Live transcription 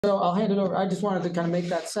So I'll hand it over. I just wanted to kind of make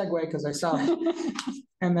that segue because I saw it.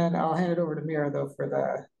 And then I'll hand it over to Mira though for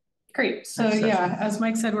the Great. So yeah, as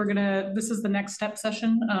Mike said, this is the next step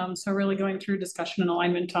session. So really going through discussion and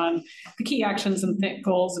alignment on the key actions and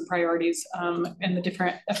goals and priorities and the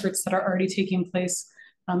different efforts that are already taking place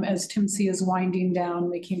as TIMC is winding down,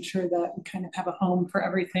 making sure that we kind of have a home for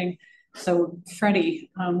everything. So Freddie,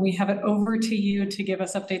 we have it over to you to give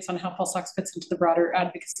us updates on how Pulse Ox fits into the broader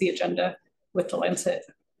advocacy agenda with the Lancet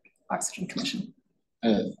Oxygen Commission.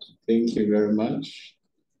 Thank you very much.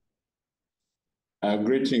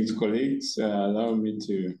 Greetings, colleagues. Allow me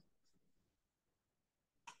to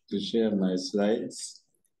share my slides.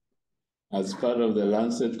 As part of the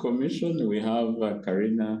Lancet Commission, we have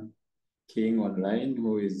Karina King online,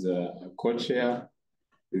 who is a co-chair,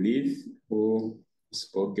 Leith, who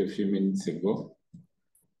spoke a few minutes ago.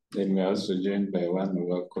 Then we're also joined by one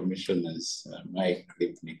of our commissioners, Mike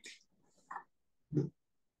Lipnick.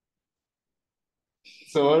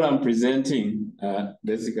 So what I'm presenting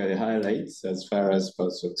basically highlights as far as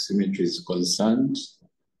pulse oximetry is concerned.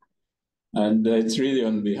 And it's really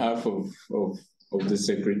on behalf of the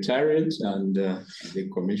Secretariat and the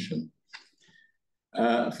Commission.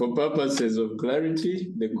 For purposes of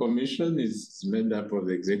clarity, the Commission is made up of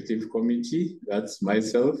the Executive Committee. That's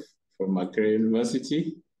myself from Makerere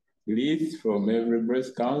University, Leith from Every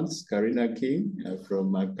Breath Counts, Karina King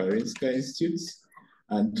from Karolinska Institute,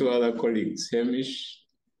 and two other colleagues, Hamish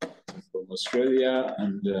from Australia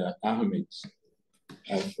and Ahmed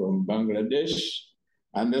from Bangladesh.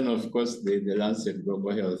 And then, of course, the Lancet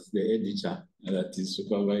Global Health, the editor that is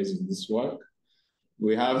supervising this work.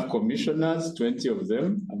 We have commissioners, 20 of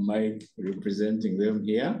them, and Mike representing them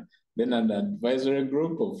here. Then an advisory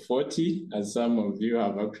group of 40, as some of you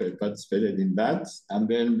have actually participated in that. And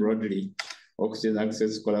then broadly, oxygen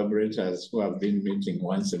access collaborators who have been meeting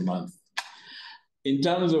once a month. In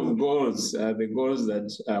terms of goals, the goals that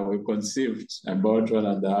were conceived about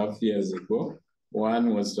 1.5 years ago,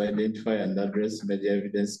 one was to identify and address major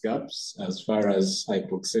evidence gaps as far as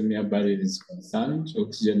hypoxemia burden is concerned,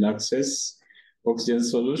 oxygen access, oxygen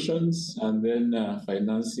solutions, and then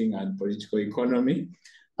financing and political economy,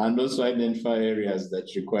 and also identify areas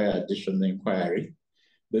that require additional inquiry.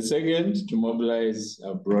 The second, to mobilize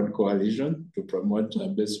a broad coalition to promote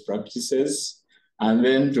best practices, and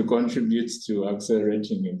then to contribute to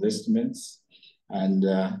accelerating investments and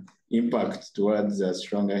impact towards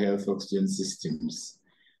stronger health oxygen systems.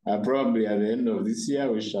 Probably at the end of this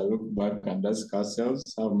year, we shall look back and ask ourselves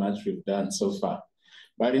how much we've done so far.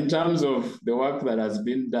 But in terms of the work that has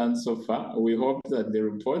been done so far, we hope that the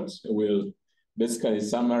report will basically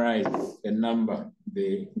summarize a number,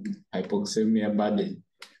 the hypoxemia burden,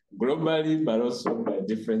 globally, but also by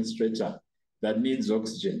different strata that needs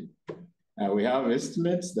oxygen. We have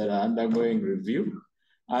estimates that are undergoing review.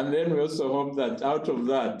 And then we also hope that out of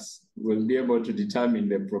that, we'll be able to determine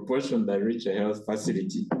the proportion that reach a health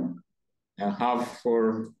facility and have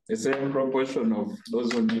for a certain proportion of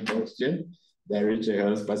those who need oxygen that reach a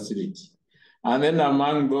health facility. And then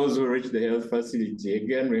among those who reach the health facility,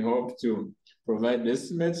 again, we hope to provide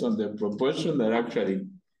estimates on the proportion that actually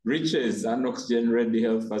reaches an oxygen-ready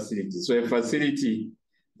health facility. So a facility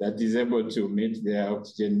that is able to meet their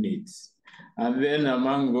oxygen needs. And then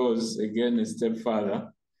among those, again, a step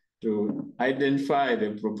further, to identify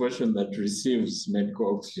the proportion that receives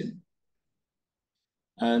medical oxygen.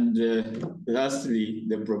 And lastly,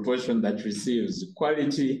 the proportion that receives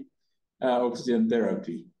quality oxygen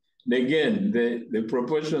therapy. And again, the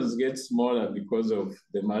proportions get smaller because of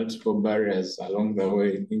the multiple barriers along the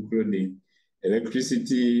way, including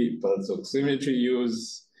electricity, pulse oximetry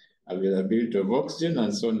use, availability of oxygen,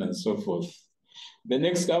 and so on and so forth. The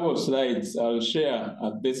next couple of slides, I'll share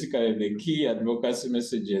basically the key advocacy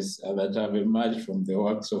messages that have emerged from the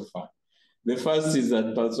work so far. The first is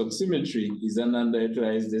that pulse oximetry is an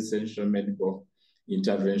underutilized essential medical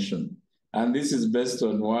intervention. And this is based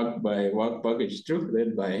on work by Work Package 2,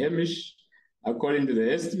 led by Hamish. According to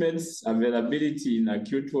the estimates, availability in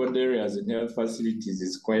acute ward areas and health facilities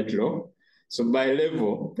is quite low. So by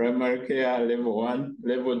level, primary care, level 1,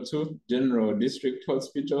 level 2, general district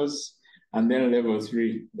hospitals, and then level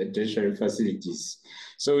 3, the tertiary facilities.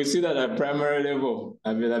 So we see that at primary level,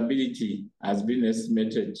 availability has been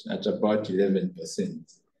estimated at about 11%.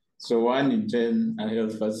 So 1 in 10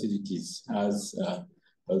 health facilities has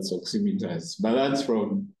pulse oximeters, but that's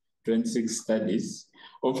from 26 studies.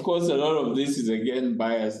 Of course, a lot of this is again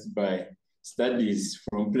biased by studies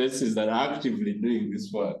from places that are actively doing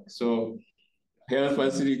this work. So health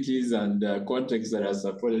facilities and contexts that are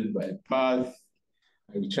supported by PATH,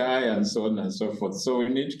 CHAI, and so on and so forth. So we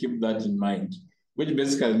need to keep that in mind which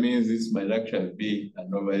basically means this might actually be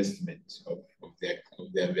an overestimate of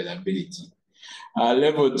the availability.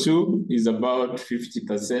 Level 2 is about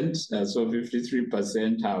 50%, so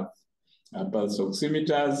 53% have pulse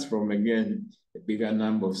oximeters from, again, a bigger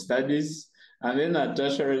number of studies. And then at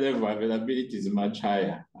tertiary level, availability is much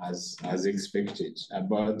higher as expected,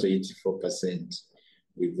 about 84%,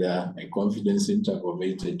 with a confidence interval of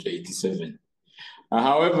 80 to 87.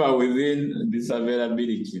 However, within this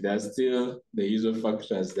availability, there are still the usual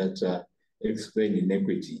factors that explain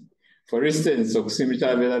inequity. For instance,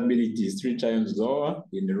 oximeter availability is 3 times lower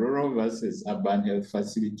in rural versus urban health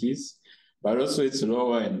facilities, but also it's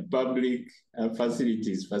lower in public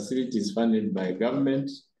facilities funded by government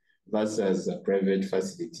versus private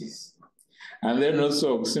facilities. And then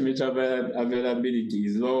also oximeter availability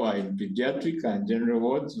is lower in pediatric and general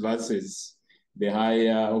wards versus the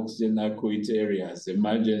higher oxygen adequate areas,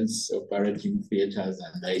 emergency operating theaters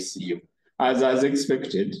and ICU, as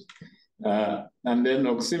expected. And then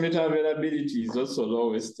oximeter availability is also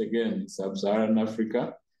lowest, again, in sub-Saharan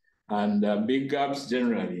Africa, and big gaps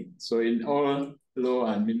generally. So in all low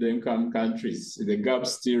and middle income countries, the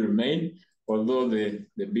gaps still remain, although the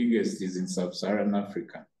biggest is in sub-Saharan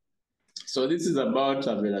Africa. So this is about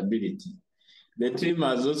availability. The team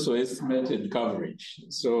has also estimated coverage.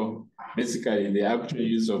 So basically the actual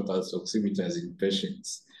use of pulse oximeters in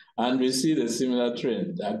patients. And we see the similar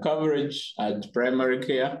trend. Coverage at primary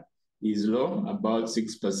care is low, about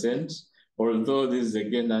 6%, although this is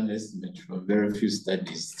again an estimate from very few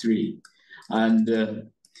studies, 3. And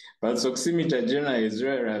pulse oximeter generally is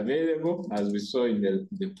rarely available, as we saw in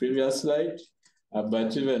the previous slide,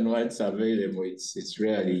 but even when it's available, it's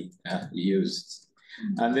rarely used.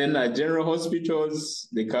 And then at general hospitals,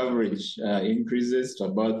 the coverage increases to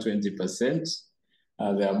about 20%.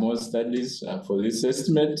 There are more studies for this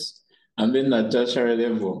estimate. And then at tertiary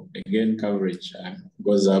level, again, coverage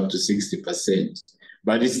goes up to 60%.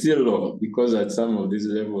 But it's still low because at some of these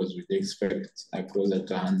levels, we'd expect closer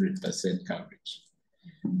to 100% coverage.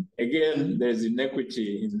 Again, there's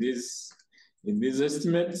inequity in these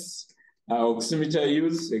estimates. Oximeter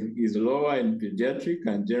use is lower in pediatric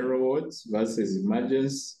and general wards versus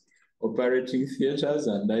emergency operating theaters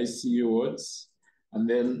and ICU wards. And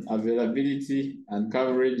then availability and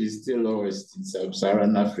coverage is still lowest in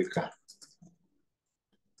sub-Saharan Africa.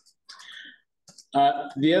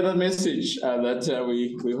 The other message that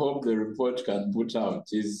we hope the report can put out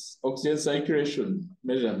is oxygen saturation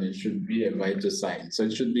measurement should be a vital sign. So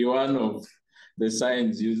it should be one of the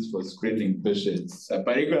signs used for screening patients,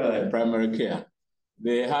 particularly in primary care.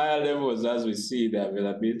 The higher levels, as we see, the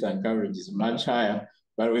availability and coverage is much higher,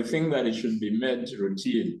 but we think that it should be made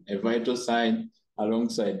routine, a vital sign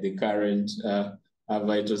alongside the current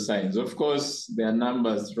vital signs. Of course, there are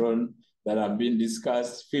numbers thrown that have been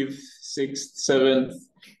discussed, 5th, 6th, 7th,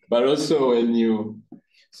 but also when you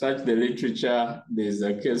search the literature, there's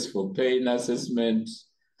a case for pain assessment,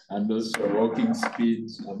 and also walking speed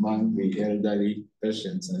among the elderly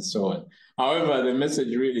patients and so on. However, the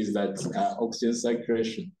message really is that oxygen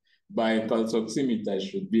saturation by pulse oximeter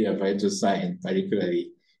should be a vital sign,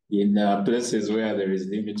 particularly in places where there is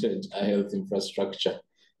limited health infrastructure.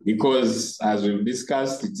 Because as we've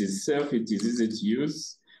discussed, it is safe, it is easy to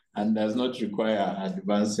use, and does not require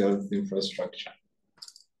advanced health infrastructure.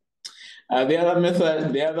 The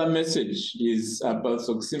other message is pulse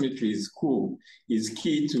oximetry is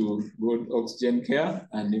key to good oxygen care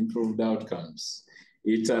and improved outcomes.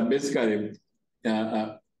 It basically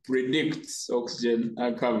predicts oxygen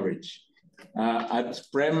coverage. At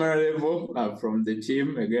primary level, from the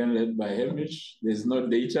team, again led by Hamish, there's no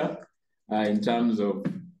data in terms of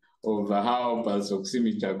how pulse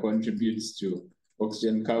oximeter contributes to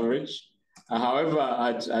oxygen coverage. However,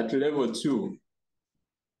 at level 2,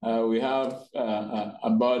 we have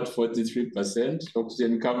about 43%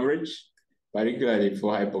 oxygen coverage, particularly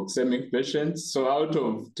for hypoxemic patients. So out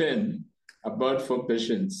of 10, about 4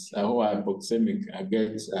 patients who are hypoxemic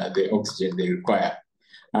get the oxygen they require.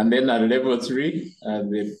 And then at level 3,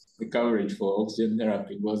 the coverage for oxygen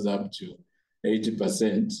therapy goes up to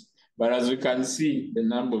 80%. But as we can see, the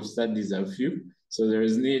number of studies are few. So there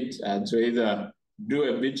is need to either do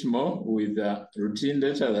a bit more with the routine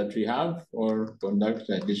data that we have or conduct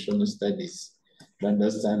additional studies to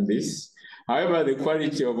understand this. However, the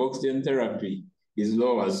quality of oxygen therapy is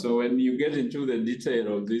lower. So when you get into the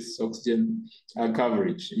detail of this oxygen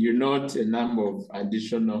coverage, you note a number of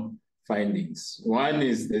additional findings. One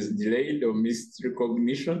is there's delayed or missed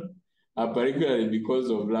recognition, particularly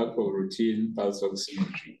because of lack of routine pulse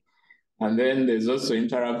oximetry. And then there's also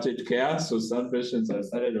interrupted care. So some patients are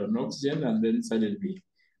started on oxygen and then suddenly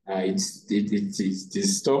It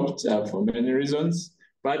is stopped for many reasons,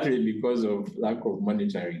 partly because of lack of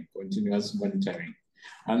monitoring, continuous monitoring.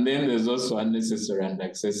 And then there's also unnecessary and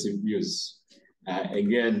excessive use.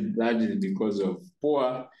 Again, largely because of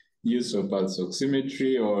poor use of pulse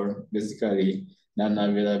oximetry or basically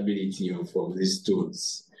non-availability of these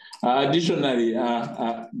tools. Additionally,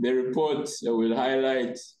 the report will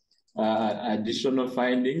highlight additional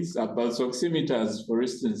findings. Pulse oximeters, for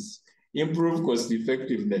instance, improve cost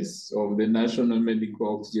effectiveness of the national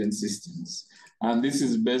medical oxygen systems. And this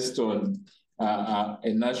is based on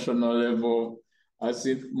a national level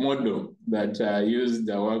model that used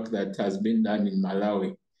the work that has been done in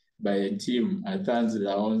Malawi by a team at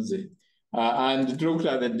Tanzila Onze, and looked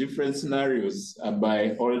at the different scenarios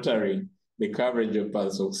by altering the coverage of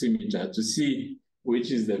pulse oximeter to see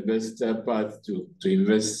which is the best path to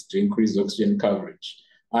invest to increase oxygen coverage.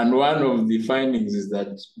 And one of the findings is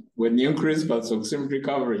that when you increase pulse oximetry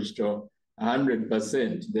coverage to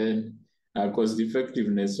 100%, then cost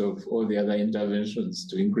effectiveness of all the other interventions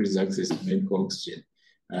to increase access to medical oxygen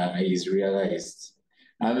is realized.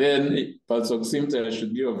 And then pulse oximeter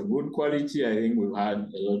should be of good quality. I think we've had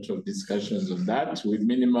a lot of discussions on that, with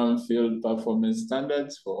minimum field performance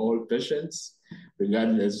standards for all patients,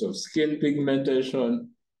 regardless of skin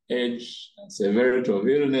pigmentation, age, severity of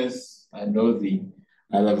illness, and all the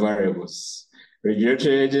other variables.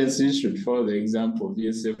 Regulatory agencies should follow the example of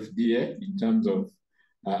ESFDA in terms of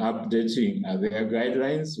updating their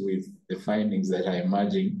guidelines with the findings that are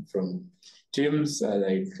emerging from teams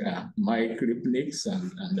like Mike Lipnick's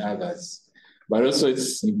and others. But also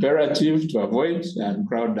it's imperative to avoid and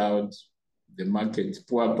crowd out the market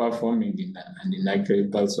poor performing and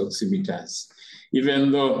inaccurate pulse oximeters,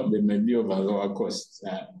 even though they may be of a lower cost.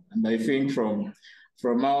 And I think from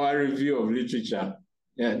our review of literature,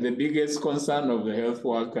 the biggest concern of the health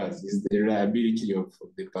workers is the reliability of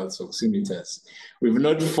the pulse oximeters. We've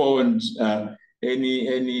not found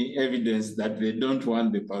any evidence that they don't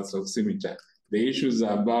want the pulse oximeter. The issues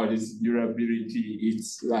are about its durability,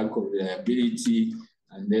 its lack of reliability,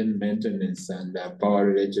 and then maintenance and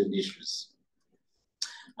power-related issues.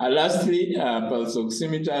 Lastly, pulse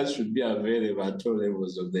oximeters should be available at all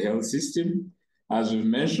levels of the health system. As we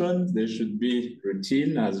mentioned, they should be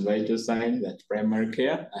routine as vital signs at primary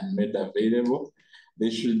care and made available. They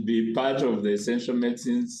should be part of the essential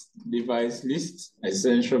medicines device list,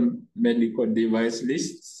 essential medical device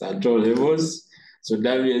lists at all levels. So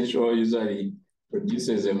WHO usually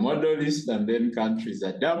produces a model list and then countries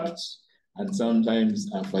adapt, and sometimes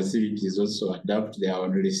facilities also adapt their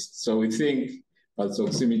own list. So we think pulse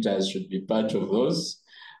oximeters should be part of those.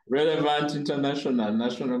 Relevant international and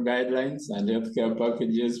national guidelines and healthcare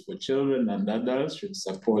packages for children and adults should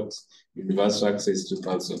support universal access to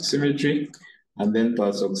pulse oximetry. And then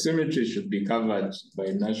pulse oximetry should be covered by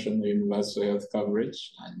national universal health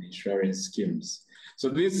coverage and insurance schemes. So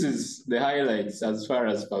this is the highlights as far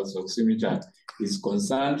as pulse oximeter is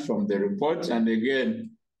concerned from the report. And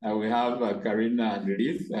again, we have Karina and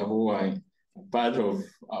Leith, who are part of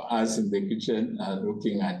us in the kitchen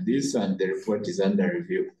looking at this, and the report is under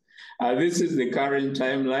review. This is the current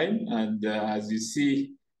timeline, and as you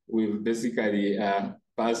see, we've basically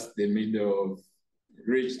passed the middle of,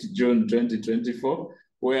 reached June 2024,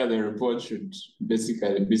 where the report should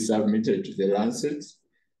basically be submitted to the Lancet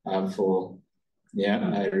for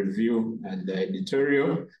a review and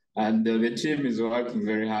editorial. And the team is working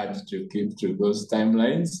very hard to keep to those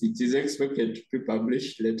timelines. It is expected to be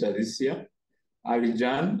published later this year, early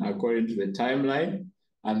Jan, according to the timeline,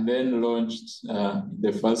 and then launched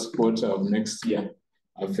the first quarter of next year,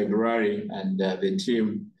 February, and the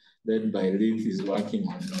team led by Leith is working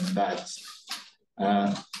on that.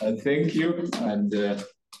 Thank you, and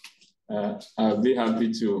I'll be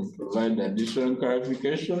happy to provide additional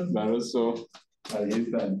clarification, but also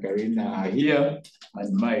Leith and Karina are here,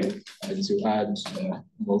 and Mike to add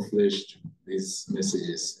more flesh to these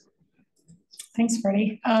messages. Thanks,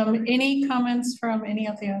 Freddie. Any comments from any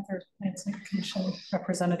of the other commission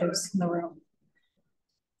representatives in the room?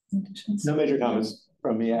 No major comments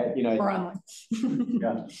from me. Or online.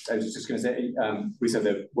 Yeah, I was just going to say, we said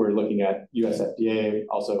that we're looking at USFDA,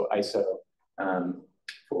 also ISO,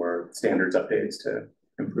 for standards updates to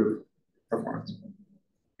improve performance.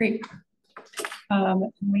 Great.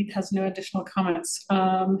 Leith has no additional comments.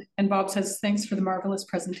 And Bob says, thanks for the marvelous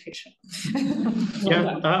presentation.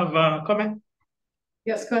 Well, I have a comment.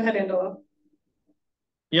 Yes, go ahead, Angelo.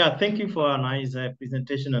 Yeah, thank you for a nice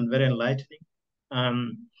presentation and very enlightening.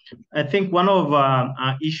 I think one of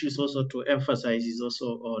our issues also to emphasize is also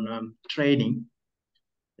on training,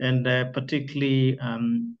 and particularly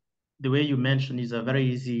the way you mentioned is a very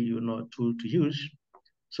easy tool to use.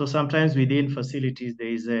 So sometimes within facilities, there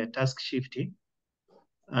is a task shifting.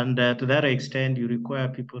 And to that extent, you require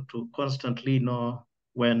people to constantly know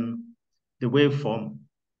when the waveform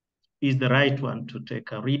is the right one to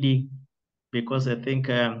take a reading, because I think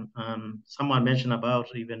someone mentioned about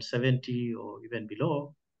even 70 or even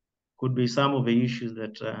below could be some of the issues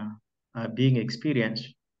that are being experienced,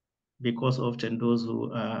 because often those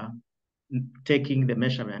who are taking the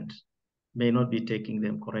measurement may not be taking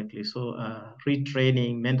them correctly. So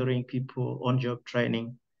retraining, mentoring people, on-job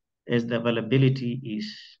training, as the availability is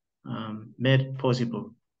made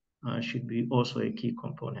possible, should be also a key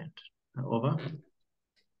component. Over.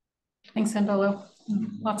 Thanks, Andolo.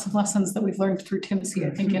 Lots of lessons that we've learned through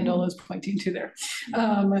TIMSI, I think Andolo is pointing to there.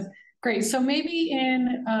 Great, so maybe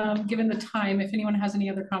given the time, if anyone has any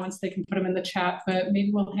other comments, they can put them in the chat, but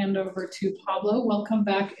maybe we'll hand over to Pablo. Welcome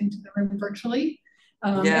back into the room virtually.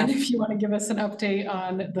 And if you want to give us an update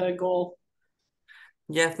on the goal.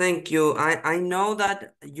 Yeah, thank you. I know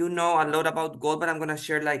that you know a lot about goal, but I'm going to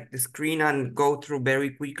share like the screen and go through very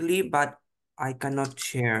quickly, but I cannot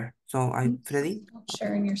share. So Freddy?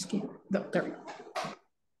 Sharing your screen. No, there we go.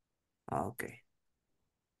 Okay.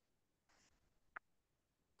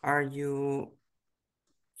 Are you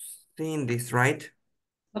seeing this, right?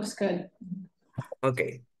 Looks good.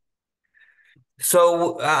 Okay.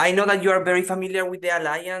 So I know that you are very familiar with the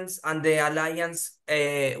Alliance, and the Alliance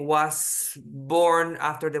was born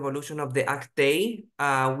after the evolution of the ACT-A.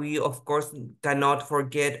 We, of course, cannot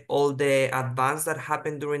forget all the advance that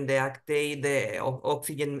happened during the ACT-A, the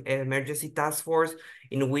Oxygen Emergency Task Force,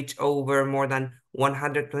 in which over more than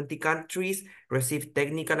 120 countries received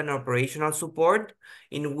technical and operational support,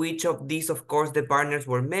 in which of these, of course, the partners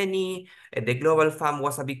were many. The Global Fund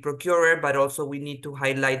was a big procurer, but also we need to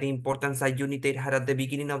highlight the importance that UNITAID had at the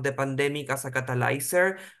beginning of the pandemic as a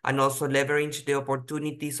catalyzer, and also leverage the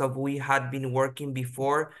opportunities of we had been working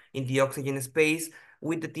before in the oxygen space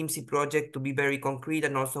with the TIMSI project, to be very concrete,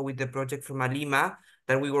 and also with the project from Alima,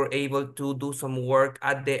 that we were able to do some work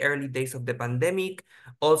at the early days of the pandemic,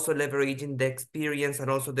 also leveraging the experience and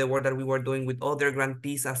also the work that we were doing with other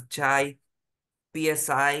grantees as CHAI,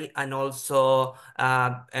 PSI, and also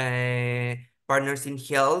Partners in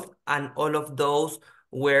Health, and all of those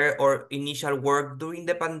were our initial work during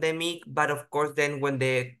the pandemic. But of course, then when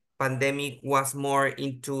the pandemic was more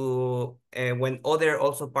into, when other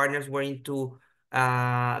also partners were into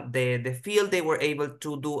the field, they were able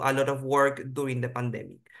to do a lot of work during the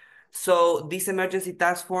pandemic. So this emergency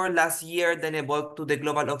task force last year then evolved to the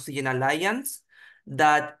Global Oxygen Alliance,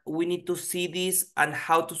 that we need to see this and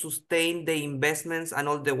how to sustain the investments and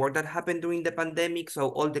all the work that happened during the pandemic. So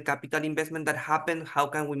all the capital investment that happened, how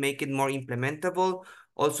can we make it more implementable?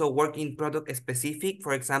 Also work in product specific,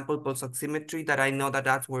 for example, pulse oximetry, that I know that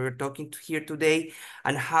that's what we're talking to here today,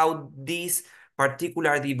 and how this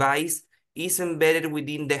particular device is embedded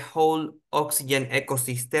within the whole oxygen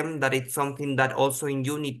ecosystem, that it's something that also in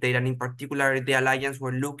UNITAID and in particular the Alliance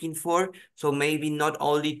were looking for. So maybe not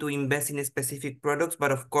only to invest in specific products,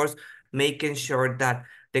 but of course, making sure that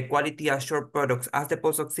the quality assured products as the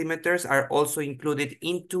pulse oximeters are also included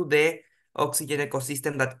into the oxygen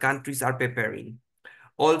ecosystem that countries are preparing.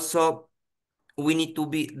 Also, we need to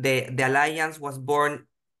be, the Alliance was born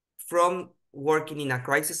from working in a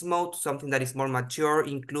crisis mode to something that is more mature,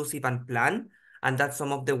 inclusive, and planned. And that's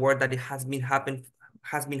some of the work that it has been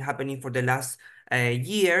happening for the last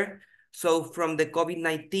year. So from the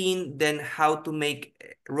COVID-19, then how to make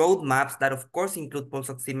roadmaps that of course include pulse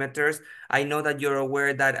oximeters. I know that you're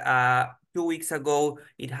aware that 2 weeks ago,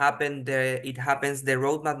 it happens the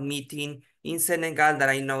roadmap meeting in Senegal, that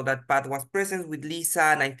I know that Pat was present with Lisa,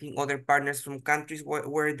 and I think other partners from countries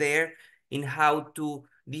were there, in how to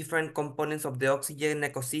different components of the oxygen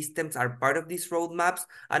ecosystems are part of these roadmaps.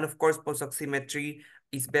 And of course, pulse oximetry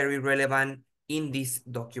is very relevant in these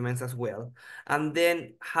documents as well. And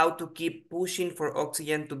then how to keep pushing for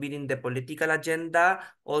oxygen to be in the political agenda,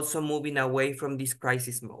 also moving away from this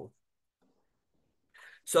crisis mode.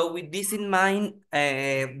 So with this in mind,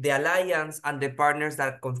 the Alliance and the partners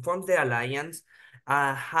that conform the Alliance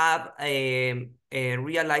have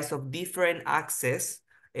realized of different access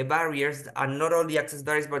barriers, and not only access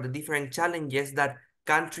barriers, but the different challenges that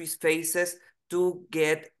countries faces to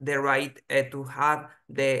get the right to have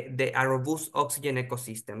a robust oxygen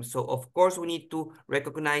ecosystem. So of course, we need to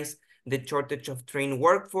recognize the shortage of trained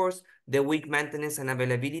workforce, the weak maintenance and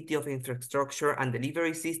availability of infrastructure and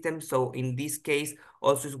delivery systems. So in this case,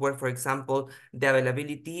 also is where, for example, the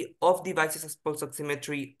availability of devices as pulse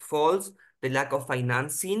oximetry falls, the lack of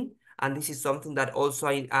financing, And this is something that also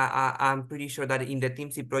I'm pretty sure that in the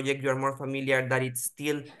TIMSI project, you are more familiar that it's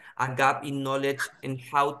still a gap in knowledge in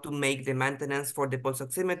how to make the maintenance for the pulse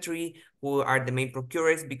oximetry, who are the main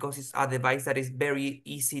procurers, because it's a device that is very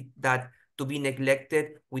easy to be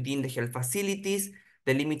neglected within the health facilities.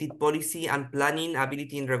 The limited policy and planning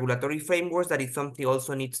ability in regulatory frameworks, that is something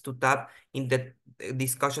also needs to tap in the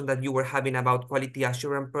discussion that you were having about quality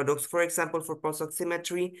assurance products, for example, for pulse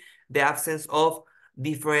oximetry, the absence of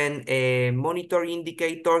different monitoring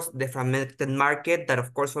indicators, the fragmented market that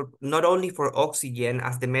of course, not only for oxygen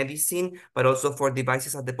as the medicine, but also for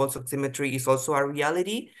devices as the pulse oximetry is also a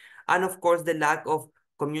reality. And of course, the lack of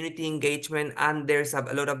community engagement, and there's a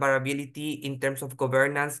lot of variability in terms of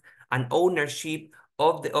governance and ownership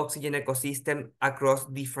of the oxygen ecosystem across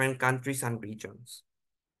different countries and regions.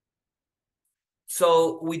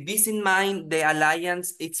 So with this in mind, the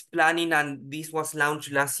Alliance is planning, and this was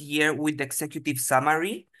launched last year with the executive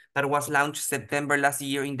summary that was launched September last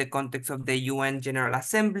year in the context of the UN General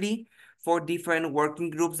Assembly, for different working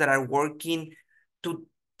groups that are working to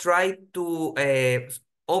try to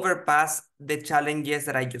overpass the challenges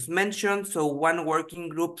that I just mentioned. So one working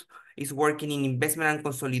group is working in investment and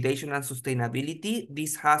consolidation and sustainability.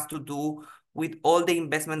 This has to do with all the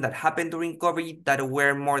investment that happened during COVID that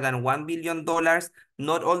were more than $1 billion.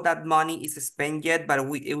 Not all that money is spent yet, but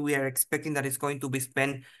we are expecting that it's going to be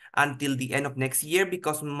spent until the end of next year,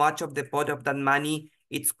 because much of the pot of that money,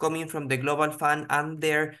 it's coming from the Global Fund and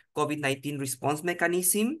their COVID-19 response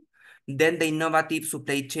mechanism. Then the innovative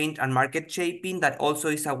supply chain and market shaping, that also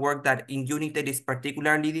is a work that in UNITED is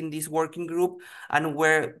particularly leading this working group, and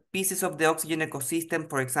where pieces of the oxygen ecosystem,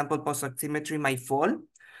 for example, pulse oximetry, might fall.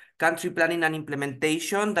 Country planning and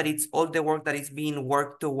implementation, that it's all the work that is being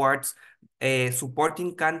worked towards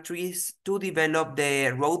supporting countries to develop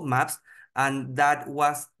the roadmaps. And that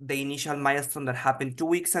was the initial milestone that happened 2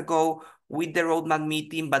 weeks ago with the roadmap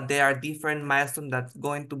meeting, but there are different milestones that's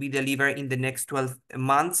going to be delivered in the next 12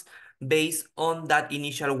 months based on that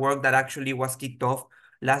initial work that actually was kicked off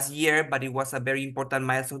last year, but it was a very important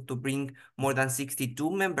milestone to bring more than 62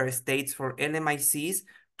 member states for LMICs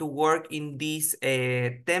to work in this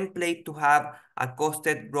template to have a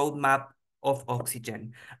costed roadmap of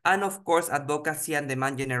oxygen. And of course, advocacy and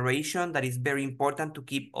demand generation, that is very important to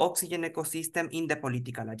keep oxygen ecosystem in the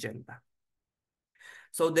political agenda.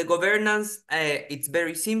 So the governance, it's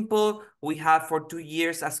very simple. We have for 2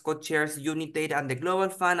 years as co-chairs UNITAID and the Global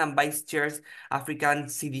Fund, and vice chairs African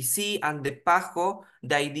CDC and the PAHO.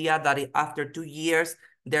 The idea that after 2 years,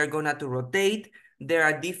 they're gonna to rotate. There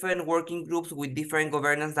are different working groups with different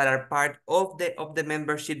governance that are part of the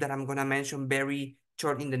membership that I'm gonna mention very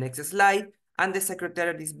short in the next slide. And the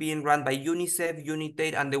secretariat is being run by UNICEF,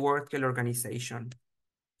 UNITAID, and the World Health Organization.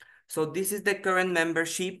 So this is the current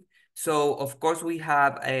membership. So of course we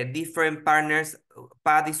have different partners.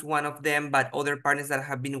 PAD is one of them, but other partners that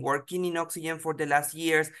have been working in oxygen for the last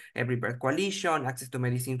years: Every Breath Coalition, Access to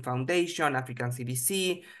Medicine Foundation, African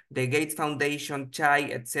CDC, the Gates Foundation,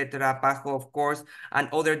 CHAI, etc., PAHO, of course, and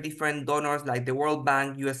other different donors like the World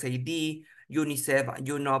Bank, USAID, UNICEF,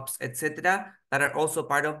 UNOPS, etc., that are also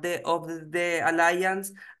part of the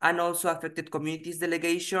alliance, and also affected communities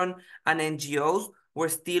delegation and NGOs. We're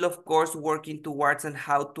still, of course, working towards and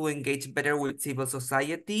how to engage better with civil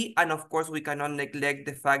society. And of course, we cannot neglect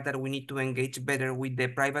the fact that we need to engage better with the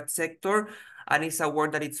private sector. And it's a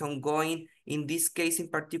work that it's ongoing, in this case in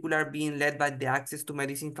particular, being led by the Access to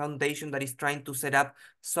Medicine Foundation, that is trying to set up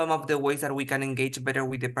some of the ways that we can engage better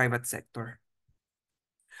with the private sector.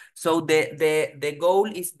 So the goal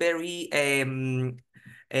is very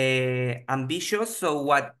ambitious. So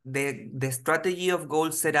what the strategy of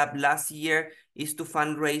goals set up last year is to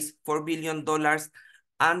fundraise $4 billion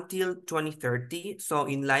until 2030. So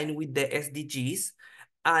in line with the SDGs.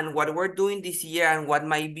 And what we're doing this year, and what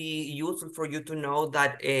might be useful for you to know,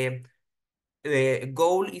 that the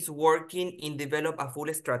goal is working in develop a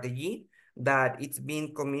full strategy that it's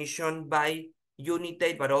being commissioned by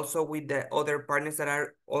UNITAID, but also with the other partners that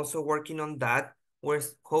are also working on that. We're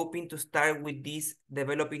hoping to start with this,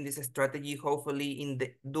 developing this strategy, hopefully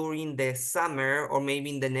during the summer, or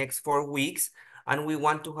maybe in the next 4 weeks. And we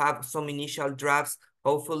want to have some initial drafts,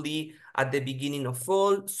 hopefully at the beginning of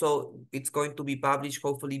fall. So it's going to be published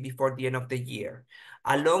hopefully before the end of the year.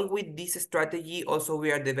 Along with this strategy, also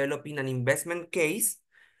we are developing an investment case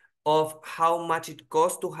of how much it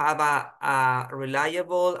costs to have a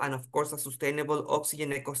reliable and of course a sustainable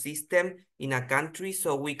oxygen ecosystem in a country,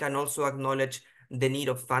 so we can also acknowledge the need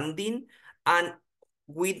of funding. And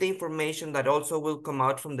with the information that also will come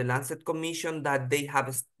out from the Lancet Commission that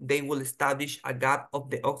they will establish a gap of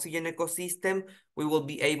the oxygen ecosystem, we will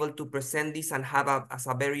be able to present this and have as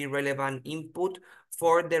a very relevant input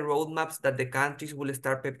for the roadmaps that the countries will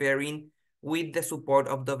start preparing with the support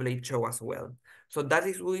of WHO as well. So that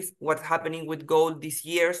is what's happening with gold this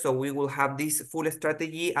year. So we will have this full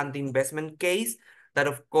strategy and the investment case that,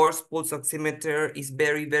 of course, Pulse Oximeter is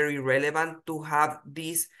very, very relevant to have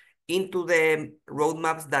this into the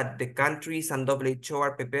roadmaps that the countries and WHO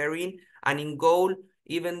are preparing. And in gold,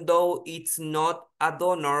 even though it's not a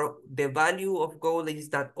donor, the value of gold is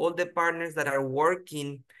that all the partners that are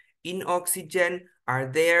working in oxygen are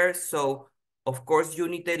there. So of course,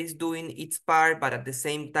 UNITED is doing its part, but at the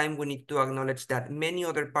same time, we need to acknowledge that many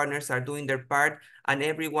other partners are doing their part and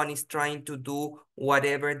everyone is trying to do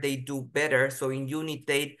whatever they do better. So in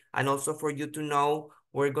UNITED, and also for you to know,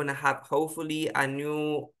 we're gonna have hopefully a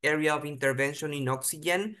new area of intervention in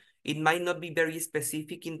oxygen. It might not be very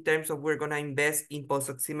specific in terms of we're gonna invest in pulse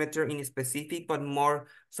oximeter in specific, but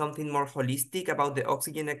something more holistic about the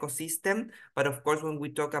oxygen ecosystem. But of course, when we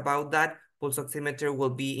talk about that, Pulse Oximeter will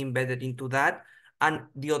be embedded into that. And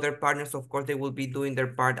the other partners, of course, they will be doing their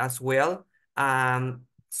part as well.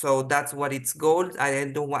 So that's what it's gold. I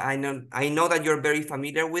know that you're very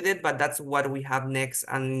familiar with it, but that's what we have next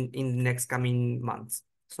and in the next coming months.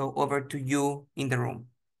 So over to you in the room,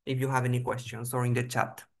 if you have any questions or in the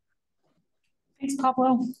chat. Thanks,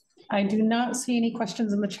 Pablo. I do not see any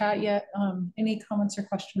questions in the chat yet. Any comments or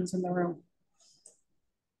questions in the room?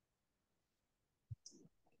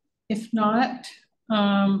 If not,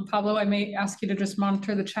 Pablo, I may ask you to just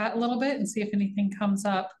monitor the chat a little bit and see if anything comes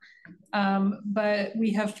up. But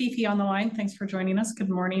we have Fifi on the line. Thanks for joining us. Good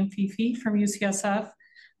morning, Fifi from UCSF,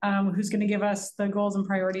 who's going to give us the goals and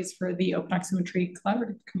priorities for the Open Oximetry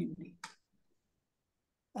Collaborative Community.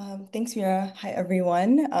 Thanks, Mira. Hi,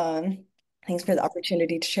 everyone. Thanks for the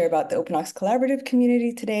opportunity to share about the OpenOx Collaborative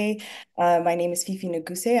Community today. My name is Fifi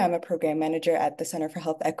Naguse. I'm a program manager at the Center for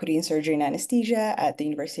Health Equity in Surgery and Anesthesia at the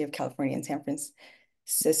University of California in San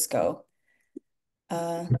Francisco.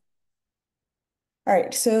 All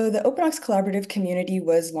right, so the OpenOx Collaborative Community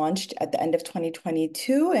was launched at the end of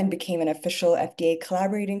 2022 and became an official FDA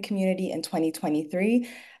collaborating community in 2023.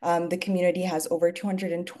 The community has over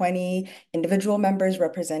 220 individual members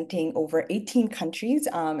representing over 18 countries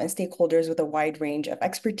and stakeholders with a wide range of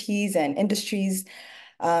expertise and industries.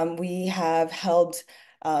 We have held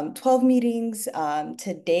 12 meetings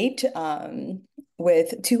to date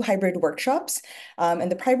with 2 hybrid workshops.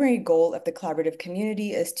 And the primary goal of the collaborative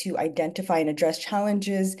community is to identify and address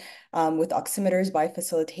challenges with oximeters by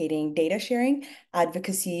facilitating data sharing,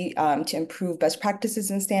 advocacy to improve best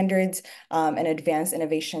practices and standards, and advance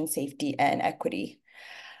innovation, safety, and equity.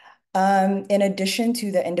 In addition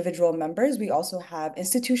to the individual members, we also have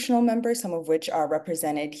institutional members, some of which are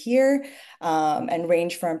represented here, and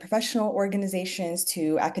range from professional organizations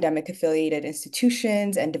to academic affiliated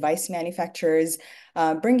institutions and device manufacturers,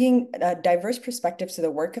 bringing diverse perspectives to the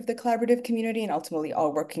work of the collaborative community and ultimately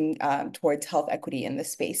all working towards health equity in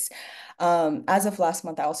this space. As of last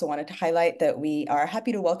month, I also wanted to highlight that we are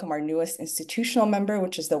happy to welcome our newest institutional member,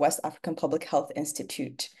 which is the West African Public Health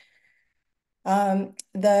Institute. The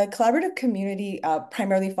collaborative community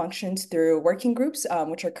primarily functions through working groups,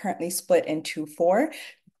 which are currently split into 4.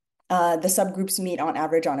 The subgroups meet on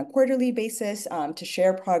average on a quarterly basis to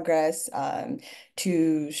share progress,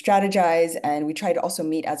 to strategize, and we try to also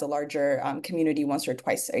meet as a larger community once or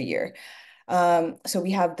twice a year. So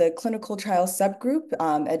we have the clinical trial subgroup,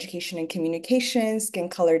 education and communication, skin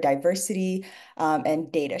color diversity,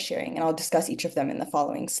 and data sharing, and I'll discuss each of them in the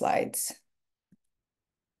following slides.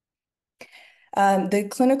 The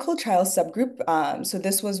clinical trial subgroup, so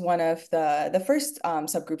this was one of the first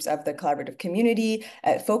subgroups of the collaborative community.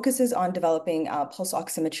 It focuses on developing pulse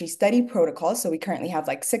oximetry study protocols. So we currently have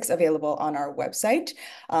like 6 available on our website.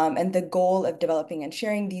 And the goal of developing and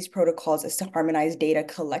sharing these protocols is to harmonize data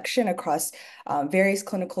collection across various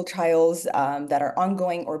clinical trials that are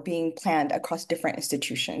ongoing or being planned across different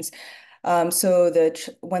institutions. So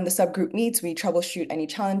when the subgroup meets, we troubleshoot any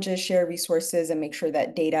challenges, share resources, and make sure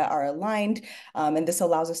that data are aligned. And this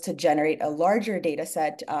allows us to generate a larger data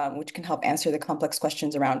set, which can help answer the complex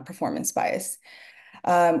questions around performance bias.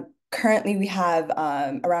 Currently, we have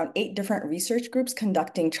around 8 different research groups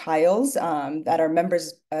conducting trials that are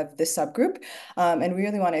members of this subgroup. And we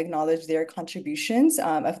really want to acknowledge their contributions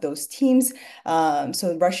of those teams.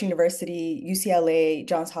 So Rush University, UCLA,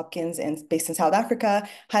 Johns Hopkins, based in South Africa,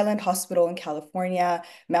 Highland Hospital in California,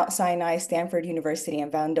 Mount Sinai, Stanford University, and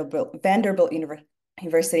Vanderbilt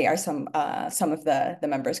University are some of the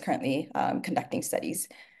members currently conducting studies.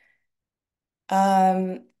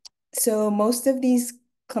 So most of these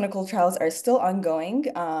clinical trials are still ongoing.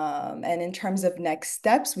 And in terms of next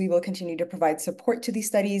steps, we will continue to provide support to these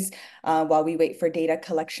studies while we wait for data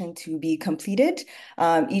collection to be completed.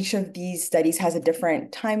 Each of these studies has a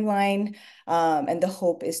different timeline, and the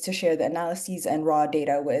hope is to share the analyses and raw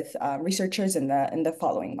data with researchers in the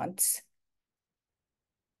following months.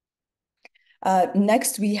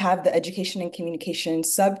 Next, we have the education and communication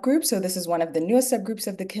subgroup. So this is one of the newest subgroups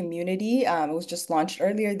of the community. It was just launched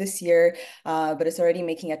earlier this year, but it's already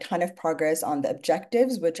making a ton of progress on the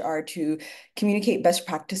objectives, which are to communicate best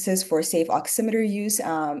practices for safe oximeter use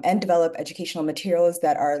and develop educational materials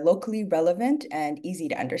that are locally relevant and easy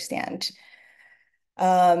to understand.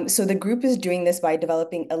 So the group is doing this by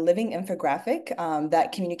developing a living infographic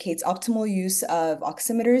that communicates optimal use of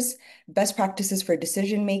oximeters, best practices for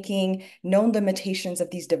decision-making, known limitations of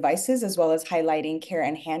these devices, as well as highlighting care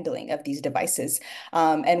and handling of these devices.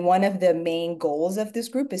 And one of the main goals of this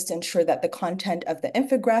group is to ensure that the content of the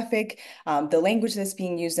infographic, the language that's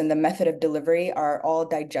being used, and the method of delivery are all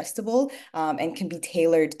digestible and can be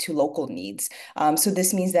tailored to local needs. So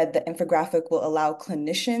this means that the infographic will allow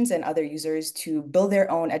clinicians and other users to build their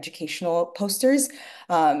own educational posters,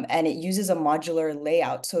 and it uses a modular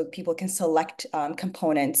layout so people can select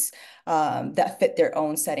components that fit their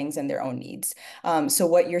own settings and their own needs. So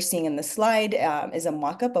what you're seeing in the slide is a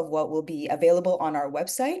mock-up of what will be available on our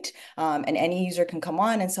website, and any user can come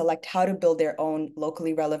on and select how to build their own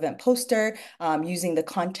locally relevant poster using the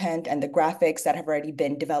content and the graphics that have already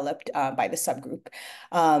been developed by the subgroup.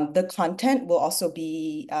 The content will also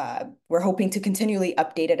be, we're hoping to continually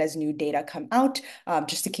update it as new data come out,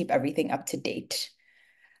 just to keep everything up to date.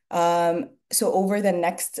 So over the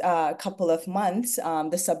next couple of months,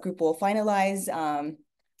 the subgroup will finalize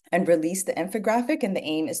and release the infographic, and the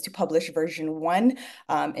aim is to publish version 1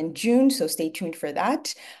 in June, so stay tuned for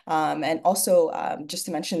that. And also, just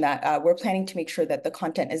to mention that we're planning to make sure that the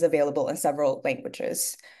content is available in several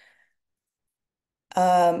languages.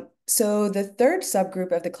 So the third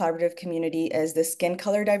subgroup of the collaborative community is the skin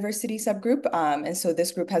color diversity subgroup. And so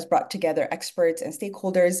this group has brought together experts and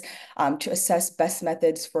stakeholders to assess best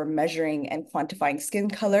methods for measuring and quantifying skin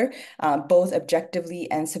color, both objectively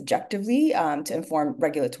and subjectively, to inform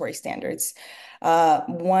regulatory standards.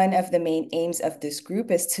 One of the main aims of this group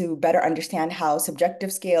is to better understand how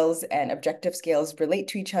subjective scales and objective scales relate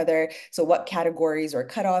to each other. So what categories or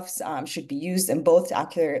cutoffs should be used, and both to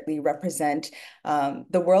accurately represent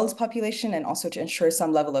the world's population, and also to ensure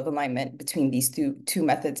some level of alignment between these two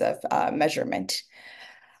methods of measurement.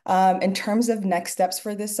 In terms of next steps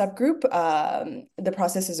for this subgroup, the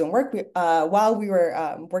process is in work. While we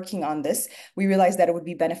were working on this, we realized that it would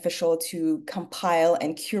be beneficial to compile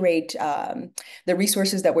and curate the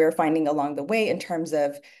resources that we were finding along the way in terms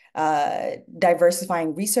of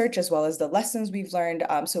diversifying research, as well as the lessons we've learned,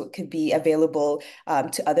 so it could be available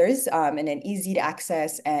to others in an easy to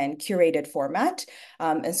access and curated format.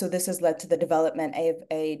 And so this has led to the development of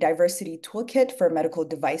a diversity toolkit for medical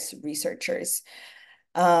device researchers.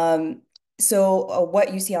 So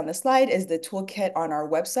what you see on the slide is the toolkit on our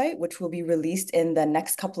website, which will be released in the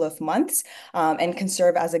next couple of months, and can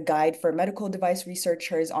serve as a guide for medical device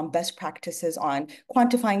researchers on best practices on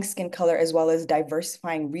quantifying skin color, as well as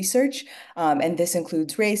diversifying research. And this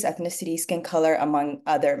includes race, ethnicity, skin color, among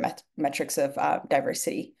other metrics of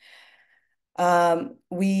diversity. So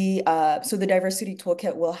the diversity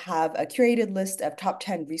toolkit will have a curated list of top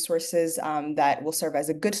 10 resources that will serve as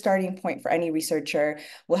a good starting point for any researcher.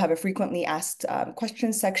 We'll have a frequently asked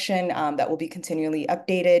questions section that will be continually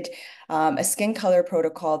updated, a skin color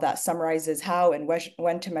protocol that summarizes how and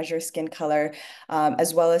when to measure skin color,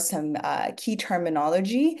 as well as some key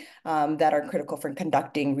terminology that are critical for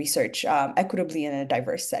conducting research equitably in a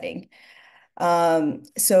diverse setting.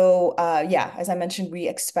 Yeah, as I mentioned, we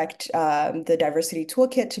expect the diversity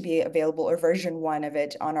toolkit to be available, or version 1 of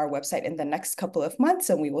it, on our website in the next couple of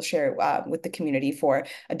months, and we will share it with the community for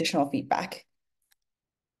additional feedback.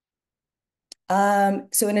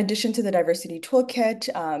 So in addition to the diversity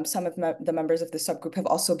toolkit, some of the members of the subgroup have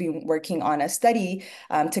also been working on a study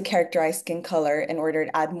to characterize skin color in order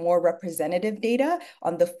to add more representative data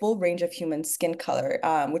on the full range of human skin color,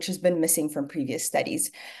 which has been missing from previous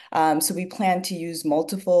studies. So we plan to use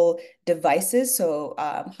multiple devices, so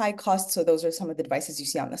high cost, so those are some of the devices you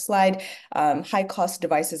see on the slide, high cost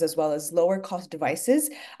devices as well as lower cost devices,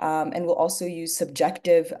 and we'll also use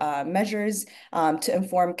subjective measures to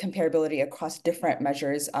inform comparability across different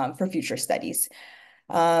measures for future studies.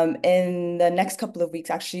 In the next couple of weeks,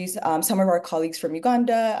 actually, some of our colleagues from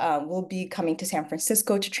Uganda will be coming to San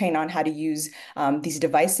Francisco to train on how to use these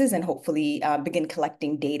devices, and hopefully begin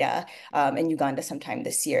collecting data in Uganda sometime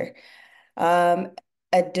this year.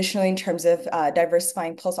 Additionally, in terms of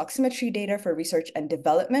diversifying pulse oximetry data for research and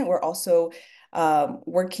development, we're also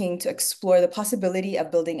working to explore the possibility of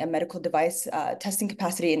building a medical device testing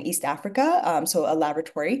capacity in East Africa, so a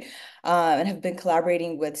laboratory, and have been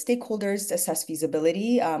collaborating with stakeholders to assess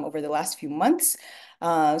feasibility over the last few months.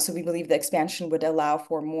 So we believe the expansion would allow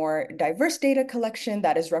for more diverse data collection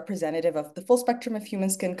that is representative of the full spectrum of human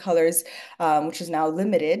skin colors, which is now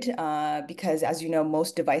limited because, as you know,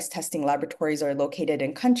 most device testing laboratories are located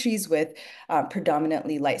in countries with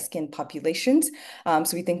predominantly light-skinned populations.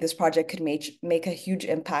 So we think this project could make a huge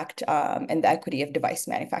impact in the equity of device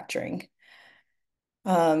manufacturing.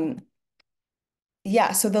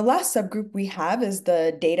 Yeah, so the last subgroup we have is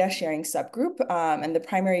the data sharing subgroup. And the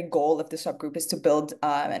primary goal of the subgroup is to build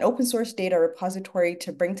an open source data repository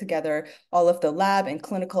to bring together all of the lab and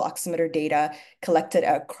clinical oximeter data collected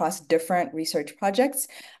across different research projects.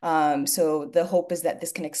 So the hope is that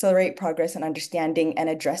this can accelerate progress in understanding and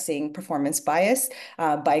addressing performance bias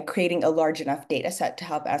by creating a large enough data set to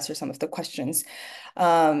help answer some of the questions.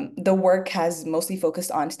 The work has mostly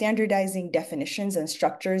focused on standardizing definitions and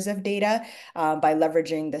structures of data by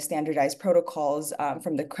leveraging the standardized protocols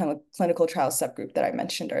from the clinical trial subgroup that I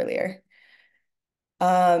mentioned earlier.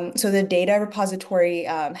 So the data repository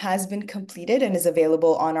has been completed and is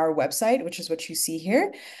available on our website, which is what you see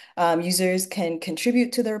here. Users can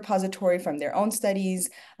contribute to the repository from their own studies,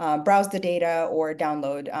 browse the data, or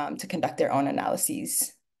download to conduct their own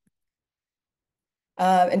analyses.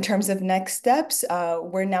 In terms of next steps,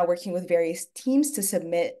 we're now working with various teams to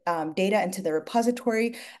submit data into the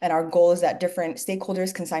repository, and our goal is that different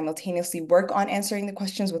stakeholders can simultaneously work on answering the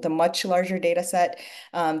questions with a much larger data set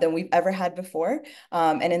than we've ever had before.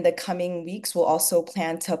 And in the coming weeks, we'll also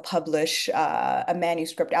plan to publish a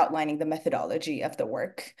manuscript outlining the methodology of the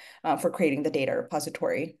work for creating the data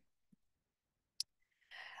repository.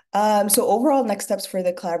 So overall next steps for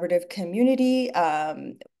the collaborative community,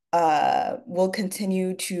 we'll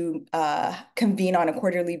continue to convene on a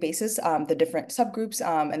quarterly basis. The different subgroups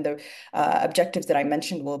and the objectives that I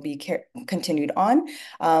mentioned will be continued on.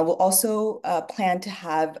 We'll also plan to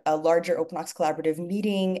have a larger OpenOx collaborative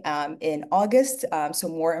meeting in August. So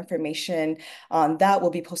more information on that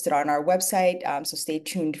will be posted on our website. So stay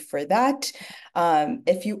tuned for that.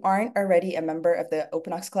 If you aren't already a member of the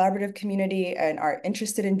OpenOx collaborative community and are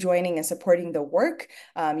interested in joining and supporting the work,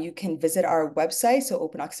 you can visit our website, so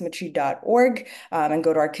openoximetry.org, and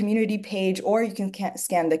go to our community page, or you can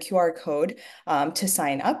scan the QR code to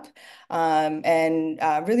sign up. And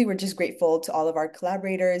really, we're just grateful to all of our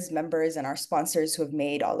collaborators, members, and our sponsors who have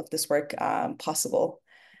made all of this work possible.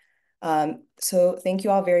 So thank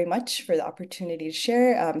you all very much for the opportunity to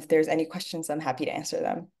share. If there's any questions, I'm happy to answer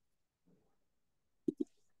them.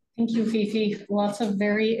 Thank you, Fifi. Lots of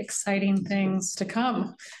very exciting things to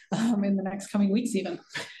come in the next coming weeks even.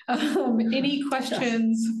 Any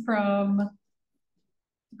questions from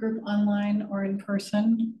the group online or in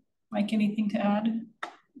person? Mike, anything to add?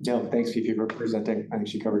 No, thanks, Fifi, for presenting. I think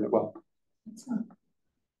she covered it well.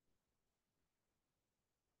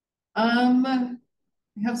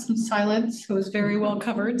 We have some silence. It was very well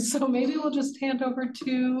covered. So maybe we'll just hand over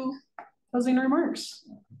to closing remarks.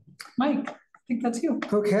 Mike, I think that's you.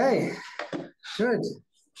 Okay, good. It's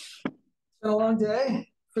been a long day.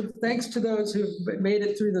 But thanks to those who've made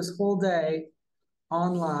it through this whole day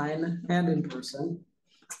online and in person.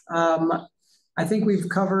 I think we've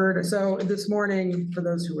covered, so this morning, for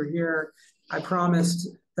those who were here, I promised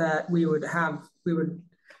that we would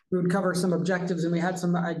cover some objectives, and we had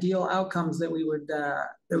some ideal outcomes that we would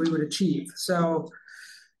achieve. So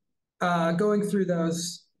going through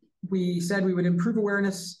those, we said we would improve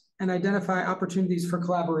awareness and identify opportunities for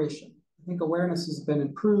collaboration. I think awareness has been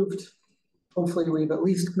improved. Hopefully we've at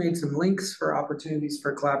least made some links for opportunities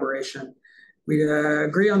for collaboration. We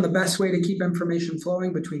agree on the best way to keep information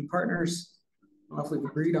flowing between partners. I don't know if we've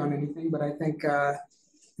agreed on anything, but I think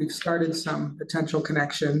we've started some potential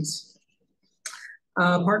connections.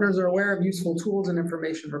 Partners are aware of useful tools and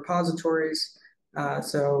information repositories.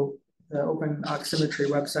 So the Open Oximetry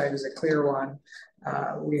website is a clear one.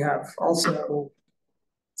 We have also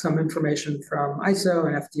some information from ISO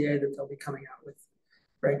and FDA that they'll be coming out with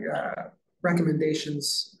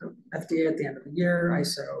recommendations. FDA at the end of the year,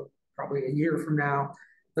 ISO probably a year from now.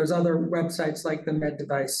 There's other websites like the Med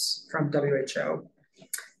Device from WHO.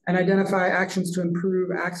 And identify actions to improve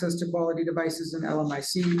access to quality devices in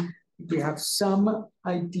LMIC. We have some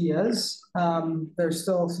ideas. There's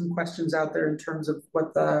still some questions out there in terms of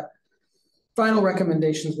what the final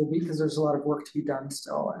recommendations will be, because there's a lot of work to be done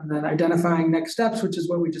still. And then identifying next steps, which is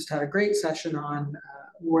what we just had a great session on,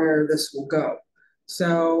 where this will go.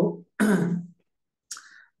 So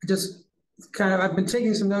just I've been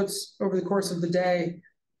taking some notes over the course of the day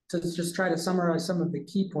to just try to summarize some of the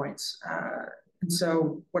key points. And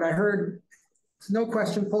so what I heard, no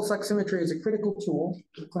question, pulse oximetry is a critical tool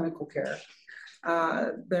for clinical care.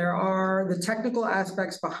 There are the technical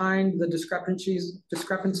aspects behind the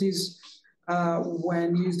discrepancies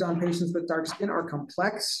when used on patients with dark skin are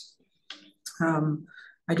complex.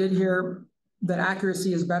 I did hear that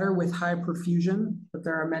accuracy is better with high perfusion, but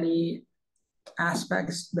there are many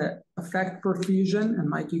aspects that affect perfusion. And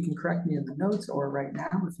Mike, you can correct me in the notes or right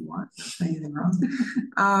now if you want, if I'm saying anything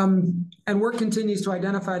wrong. And work continues to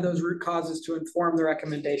identify those root causes to inform the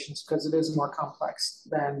recommendations because it is more complex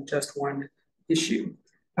than just one issue.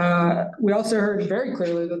 We also heard very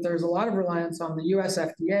clearly that there's a lot of reliance on the US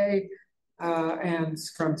FDA and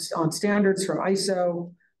on standards from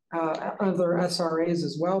ISO, other SRAs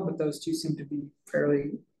as well, but those two seem to be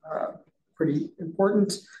fairly pretty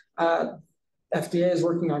important. FDA is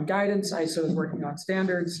working on guidance, ISO is working on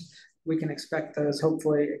standards. We can expect those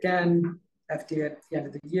hopefully again, FDA at the end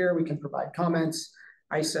of the year, we can provide comments,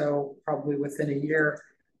 ISO probably within a year.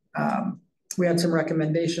 We had some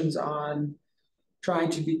recommendations on trying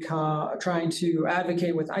to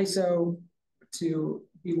advocate with ISO to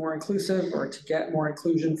be more inclusive or to get more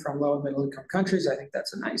inclusion from low and middle income countries. I think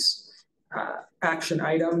that's a nice action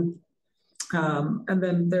item. And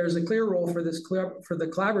then there's a clear role for the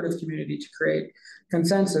collaborative community to create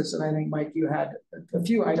consensus. And I think, Mike, you had a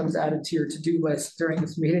few items added to your to-do list during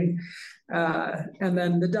this meeting. And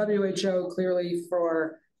then the WHO clearly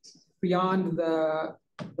for beyond the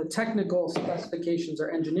technical specifications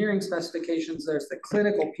or engineering specifications, there's the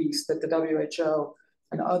clinical piece that the WHO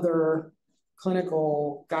and other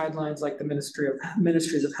clinical guidelines like the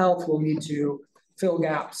Ministries of Health will need to fill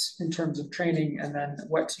gaps in terms of training and then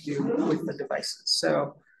what to do with the devices.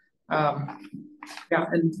 So yeah,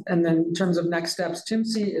 and then in terms of next steps,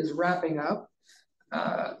 TIMSI is wrapping up.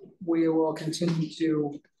 We will continue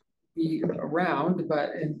to be around,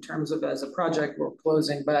 but in terms of as a project, we're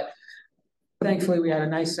closing. But thankfully, we had a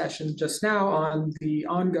nice session just now on the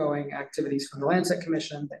ongoing activities from the Lancet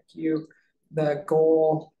Commission. Thank you. The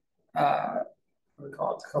goal, what do we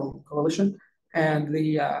call it, coalition, and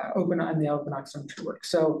the open oximetry work.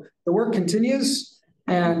 So the work continues,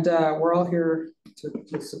 and we're all here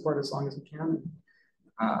to support as long as we can.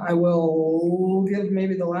 I will give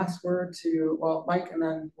maybe the last word to, well, Mike, and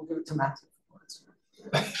then we'll give it to Matthew.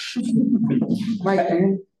 Mike,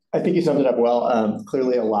 I think you summed it up well.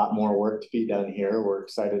 Clearly a lot more work to be done here. We're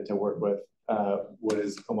excited to work with what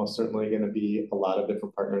is almost certainly going to be a lot of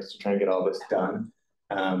different partners to try and get all this done.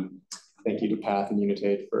 Thank you to Path and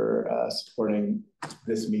Unitate for supporting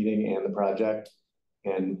this meeting and the project.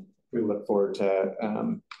 And we look forward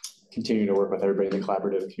to continuing to work with everybody in the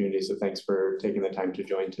collaborative community. So thanks for taking the time to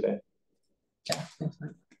join today.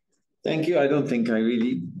 Thank you. I don't think I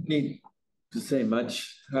really need to say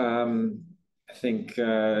much. I think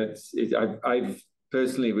I've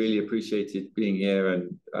personally really appreciated being here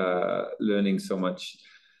and learning so much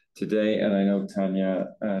today. And I know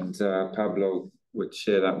Tanya and Pablo would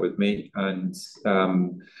share that with me. And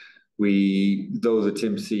though the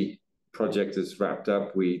TIMSI project is wrapped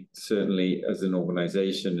up, we certainly as an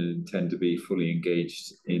organization intend to be fully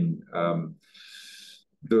engaged in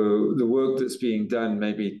the work that's being done,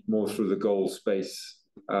 maybe more through the goal space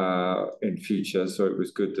in future. So it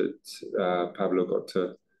was good that Pablo got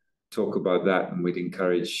to talk about that, and we'd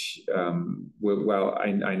encourage, well,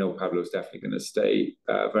 I know Pablo's definitely going to stay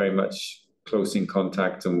very much close in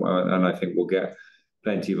contact, and I think we'll get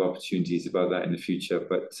plenty of opportunities about that in the future.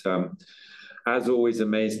 But as always,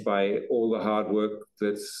 amazed by all the hard work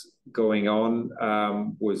that's going on.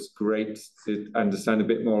 Was great to understand a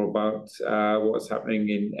bit more about what's happening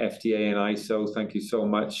in FDA and ISO. Thank you so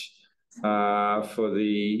much for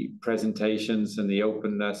the presentations and the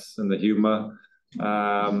openness and the humor.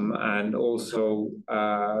 And also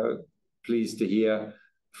pleased to hear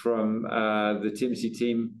from the TIMSI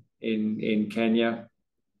team in Kenya.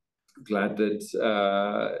 Glad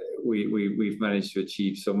that we've managed to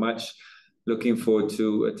achieve so much. Looking forward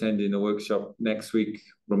to attending the workshop next week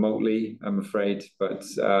remotely, I'm afraid, but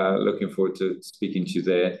looking forward to speaking to you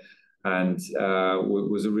there. And it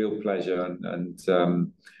was a real pleasure,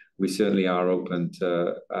 and we certainly are open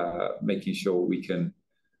to making sure we can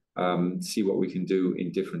see what we can do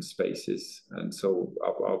in different spaces. And so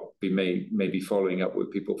I'll be maybe following up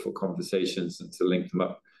with people for conversations and to link them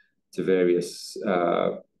up to various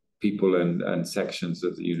people and sections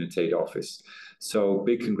of the Unitate office. So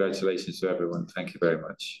big congratulations to everyone. Thank you very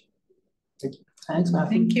much. Thanks,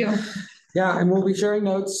 Matthew. Thank you. Yeah, and we'll be sharing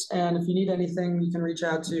notes. And if you need anything, you can reach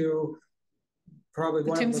out to probably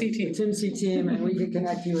one of the team. TIMC team, and we can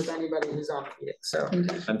connect you with anybody who's on the meeting. So,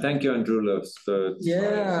 and thank you, Androulos, for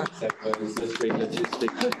That's great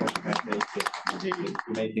logistics.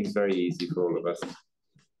 You made things very easy for all of us.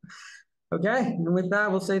 Okay, and with that,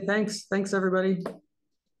 we'll say thanks. Thanks, everybody.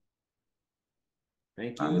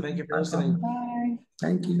 Thank you. Thank you for listening. Bye.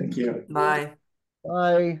 Thank you. Thank you. Bye.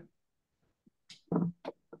 Bye.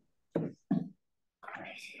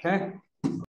 Okay.